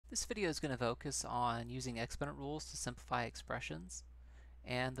This video is going to focus on using exponent rules to simplify expressions,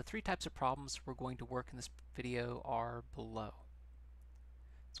 and the three types of problems we're going to work in this video are below.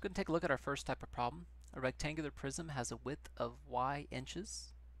 Let's go ahead and take a look at our first type of problem. A rectangular prism has a width of y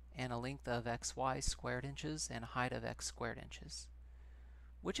inches and a length of xy squared inches and a height of x squared inches.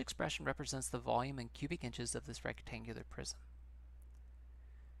 Which expression represents the volume in cubic inches of this rectangular prism?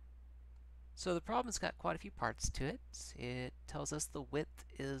 So the problem's got quite a few parts to it. It tells us the width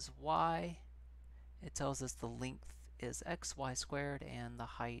is y, it tells us the length is xy squared, and the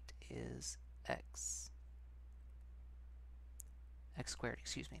height is x squared,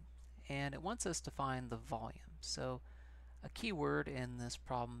 excuse me. And it wants us to find the volume. So a key word in this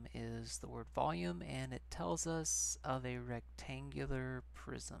problem is the word volume, and it tells us of a rectangular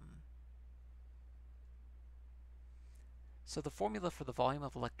prism. So the formula for the volume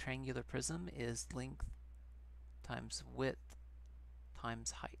of a rectangular prism is length times width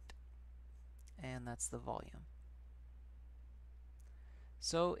times height, and that's the volume.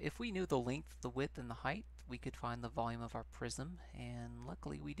 So if we knew the length, the width, and the height, we could find the volume of our prism, and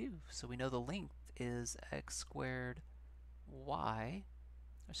luckily we do. So we know the length is x squared y,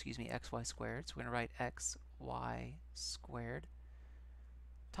 xy squared, so we're going to write xy squared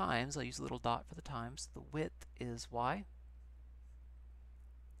times, I'll use a little dot for the times, the width is y,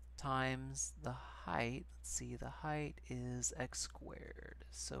 times the height, let's see, the height is x squared,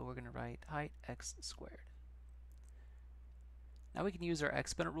 so we're going to write height x squared. Now we can use our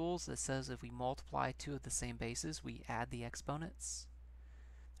exponent rules that says if we multiply two of the same bases, we add the exponents.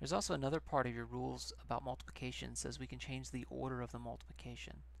 There's also another part of your rules about multiplication that says we can change the order of the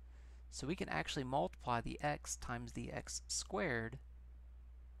multiplication. So we can actually multiply the x times the x squared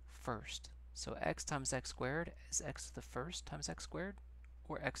first. So x times x squared is x to the first times x squared,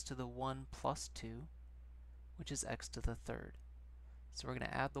 or x to the 1 plus 2, which is x to the third. So we're going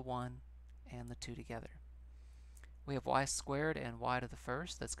to add the 1 and the 2 together. We have y squared and y to the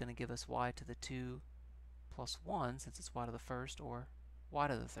first. That's going to give us y to the 2 plus 1, since it's y to the first, or y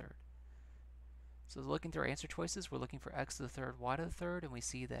to the third. So looking through our answer choices, we're looking for x to the third, y to the third, and we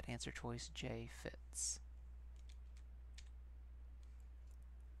see that answer choice J fits.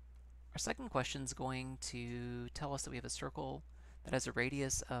 Our second question is going to tell us that we have a circle that has a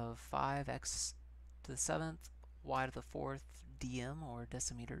radius of 5x to the 7th, y to the 4th dm, or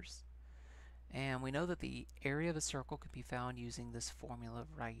decimeters. And we know that the area of a circle can be found using this formula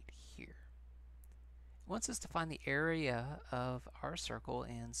right here. It wants us to find the area of our circle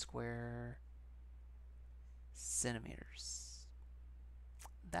in square centimeters.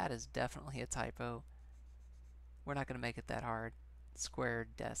 That is definitely a typo. We're not going to make it that hard. Square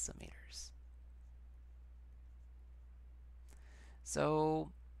decimeters.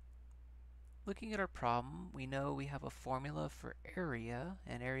 So looking at our problem, we know we have a formula for area,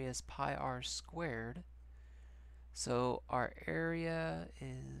 and area is pi r squared. So our area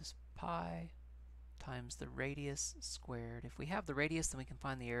is pi times the radius squared. If we have the radius, then we can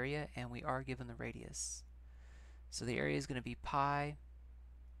find the area, and we are given the radius. So the area is going to be pi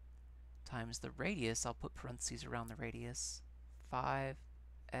times the radius, I'll put parentheses around the radius,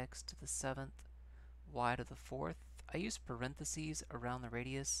 5x to the 7th, y to the 4th. I use parentheses around the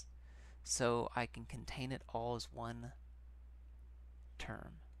radius so I can contain it all as one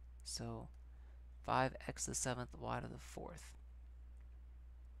term. So 5x to the 7th, y to the 4th.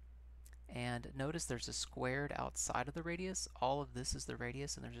 And notice there's a squared outside of the radius. All of this is the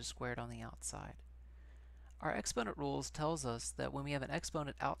radius, and there's a squared on the outside. Our exponent rules tells us that when we have an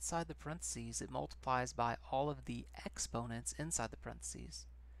exponent outside the parentheses, it multiplies by all of the exponents inside the parentheses.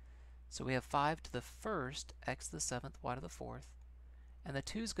 So we have 5 to the first, x to the 7th, y to the 4th, and the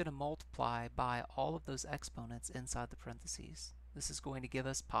 2 is going to multiply by all of those exponents inside the parentheses. This is going to give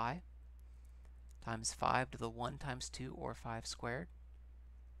us pi times 5 to the 1 times 2, or 5 squared,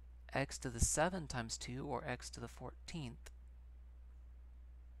 x to the 7 times 2, or x to the 14th,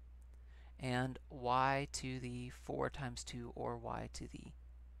 and y to the 4 times 2, or y to the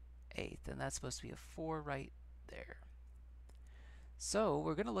 8th. And that's supposed to be a 4 right there. So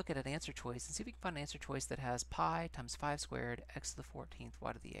we're going to look at an answer choice and see if we can find an answer choice that has pi times 5 squared, x to the 14th,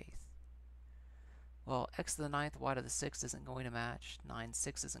 y to the 8th. Well, x to the 9th, y to the 6th isn't going to match. 9,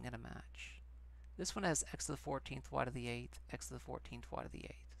 6 isn't going to match. This one has x to the 14th, y to the 8th, x to the 14th, y to the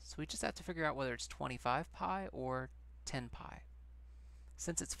 8th. So we just have to figure out whether it's 25 pi or 10 pi.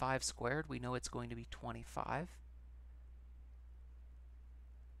 Since it's 5 squared, we know it's going to be 25.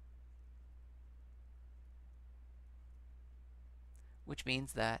 Which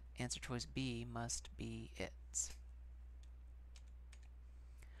means that answer choice B must be it.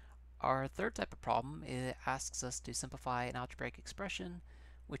 Our third type of problem, it asks us to simplify an algebraic expression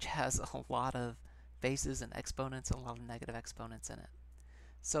which has a lot of bases and exponents, a lot of negative exponents in it.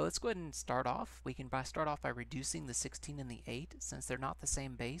 So let's go ahead and start off. We can start off by reducing the 16 and the 8. Since they're not the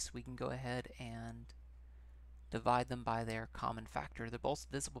same base, we can go ahead and divide them by their common factor. They're both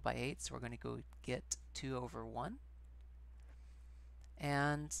divisible by 8, so we're going to go get 2 over 1.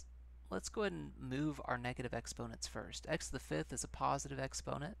 And let's go ahead and move our negative exponents first. X to the 5th is a positive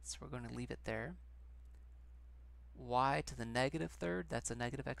exponent, so we're going to leave it there. Y to the negative 3rd, that's a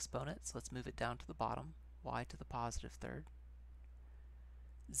negative exponent, so let's move it down to the bottom. Y to the positive 3rd.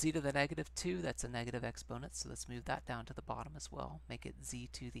 Z to the negative 2, that's a negative exponent, so let's move that down to the bottom as well. Make it Z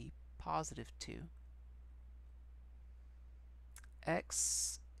to the positive 2.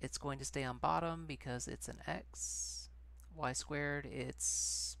 X, it's going to stay on bottom because it's an X. Y squared,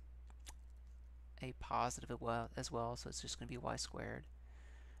 it's a positive as well, so it's just going to be Y squared.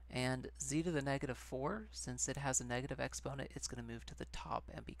 And Z to the negative 4, since it has a negative exponent, it's going to move to the top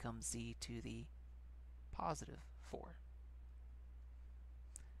and become Z to the positive 4.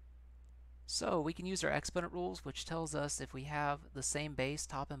 So we can use our exponent rules, which tells us if we have the same base,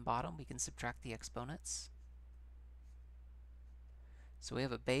 top and bottom, we can subtract the exponents. So we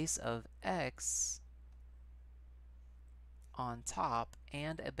have a base of x on top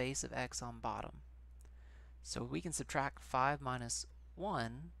and a base of x on bottom. So we can subtract 5 minus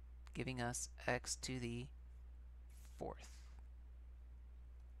 1, giving us x to the 4th.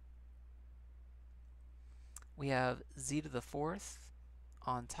 We have z to the 4th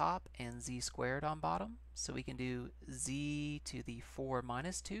on top and z squared on bottom. So we can do z to the 4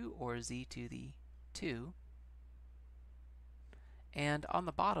 minus 2 or z to the 2. And on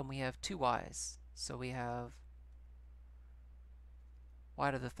the bottom we have two y's. So we have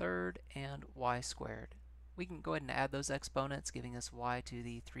y to the 3rd and y squared. We can go ahead and add those exponents, giving us y to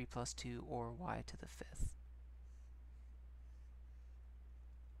the 3 plus 2 or y to the 5th.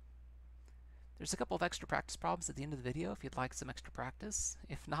 There's a couple of extra practice problems at the end of the video if you'd like some extra practice.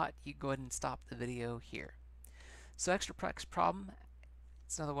 If not, you go ahead and stop the video here. So extra practice problem,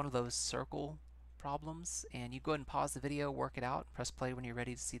 it's another one of those circle problems, and you go ahead and pause the video, work it out, press play when you're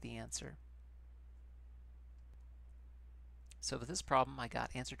ready to see the answer. So with this problem, I got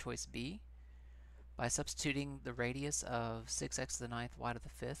answer choice B by substituting the radius of 6x to the 9th, y to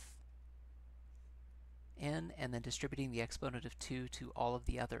the 5th in, and then distributing the exponent of 2 to all of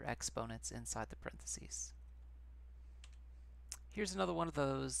the other exponents inside the parentheses. Here's another one of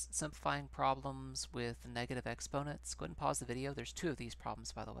those simplifying problems with negative exponents. Go ahead and pause the video. There's two of these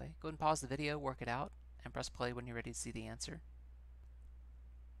problems, by the way. Go ahead and pause the video, work it out, and press play when you're ready to see the answer.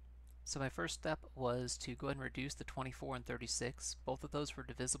 So my first step was to go ahead and reduce the 24 and 36. Both of those were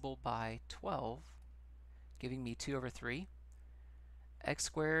divisible by 12, giving me 2 over 3. X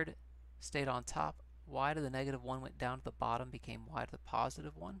squared stayed on top. Y to the negative 1 went down to the bottom, became y to the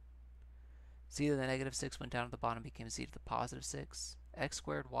positive 1. Z to the negative 6 went down to the bottom, became z to the positive 6. X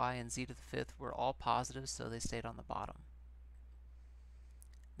squared, y, and z to the 5th were all positive, so they stayed on the bottom.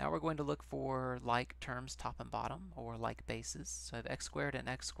 Now we're going to look for like terms top and bottom, or like bases. So I have x squared and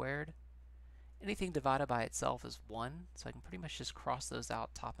x squared. Anything divided by itself is 1, so I can pretty much just cross those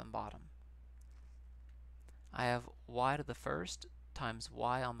out top and bottom. I have y to the 1st times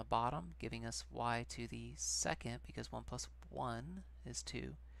y on the bottom, giving us y to the 2nd, because 1 plus 1 is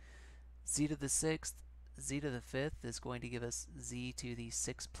 2. Z to the 6th, z to the 5th is going to give us z to the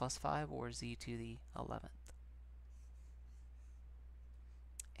 6 plus 5, or z to the 11th.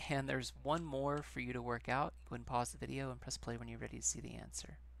 And there's one more for you to work out. Go ahead and pause the video and press play when you're ready to see the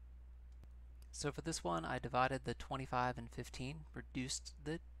answer. So for this one, I divided the 25 and 15, reduced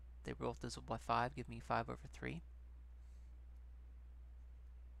it. They were both divisible by 5, give me 5 over 3.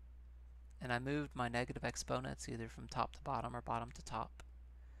 And I moved my negative exponents either from top to bottom or bottom to top.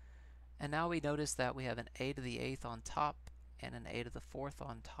 And now we notice that we have an a to the 8th on top and an a to the 4th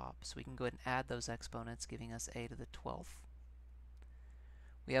on top. So we can go ahead and add those exponents, giving us a to the 12th.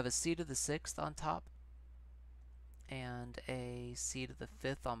 We have a c to the 6th on top and a c to the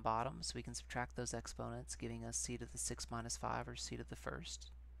 5th on bottom. So we can subtract those exponents, giving us c to the 6 minus 5, or c to the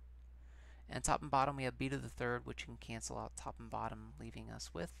 1st. And top and bottom we have b to the 3rd, which can cancel out top and bottom, leaving us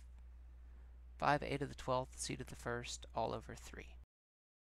with 5a to the 12th, c to the 1st, all over 3.